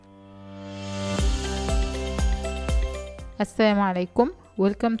Assalamu alaikum.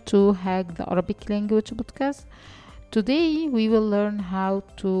 Welcome to Hack the Arabic Language podcast. Today we will learn how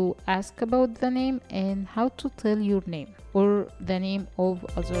to ask about the name and how to tell your name or the name of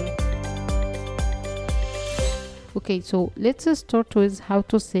other. Okay, so let's start with how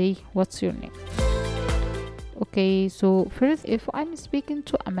to say what's your name. Okay, so first if I'm speaking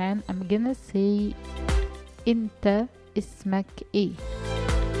to a man, I'm gonna say انت اسمك ايه.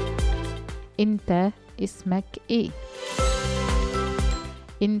 انت اسمك ايه.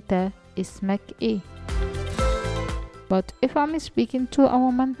 انت اسمك ايه. But if I'm speaking to a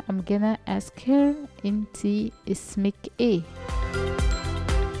woman, I'm gonna ask her انتي اسمك ايه.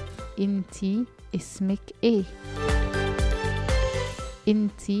 انتي اسمك ايه.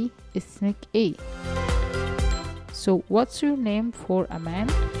 انتي اسمك ايه. So what's your name for a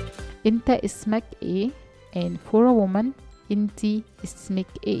man? انت اسمك ايه. And for a woman, انتي اسمك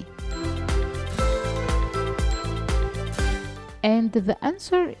ايه. And the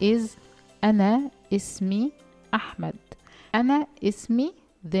answer is أنا اسمي أحمد. أنا اسمي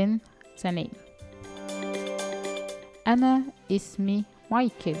then the name. أنا اسمي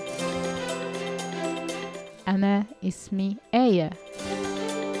مايكل. أنا اسمي آية.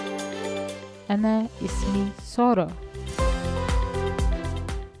 أنا اسمي سارة.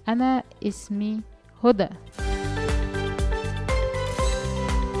 أنا اسمي هدى.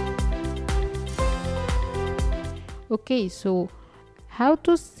 Okay, so how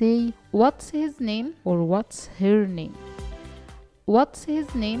to say what's his name or what's her name? What's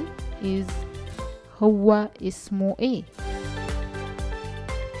his name is هو اسمه ايه.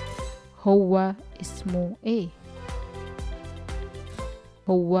 هو اسمه ايه.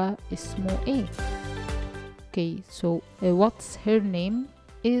 هو اسمه ايه. Okay, so what's her name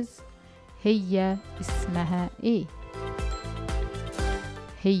is هي اسمها ايه.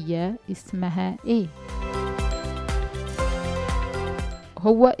 هي اسمها ايه.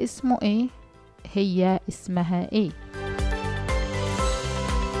 هو اسمه ايه. هي اسمها ايه.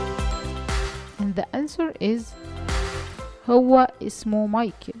 And the answer is هو اسمه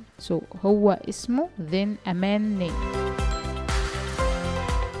مايكل. So هو اسمه then a man name.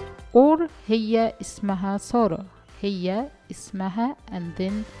 Or هي اسمها سارة. هي اسمها and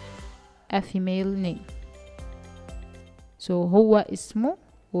then a female name. So هو اسمه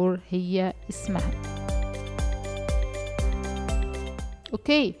or هي اسمها.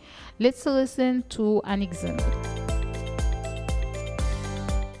 Okay, let's listen to an example.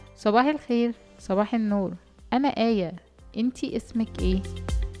 صباح الخير. صباح النور. أنا آية. انتي اسمك ايه؟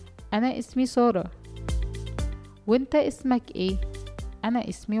 أنا اسمي سارة. وانت اسمك ايه؟ أنا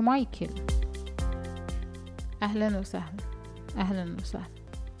اسمي مايكل. أهلا وسهلا. أهلا وسهلا.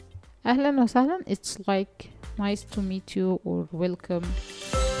 أهلا وسهلا. It's like nice to meet you or welcome.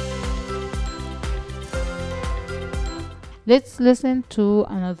 Let's listen to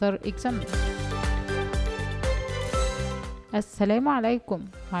another example. السلام عليكم.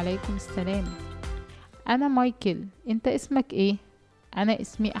 وعليكم السلام. أنا مايكل. أنت اسمك إيه؟ أنا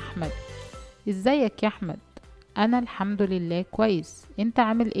اسمي أحمد. إزيك يا أحمد؟ أنا الحمد لله كويس. أنت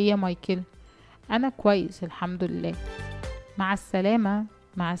عامل إيه يا مايكل؟ أنا كويس الحمد لله. مع السلامة.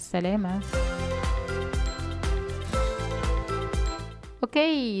 مع السلامة.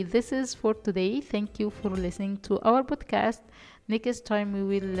 Okay, this is for today. Thank you for listening to our podcast. Next time we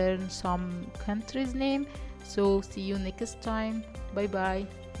will learn some country's name. So see you next time. Bye bye.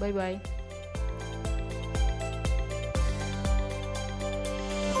 Bye bye.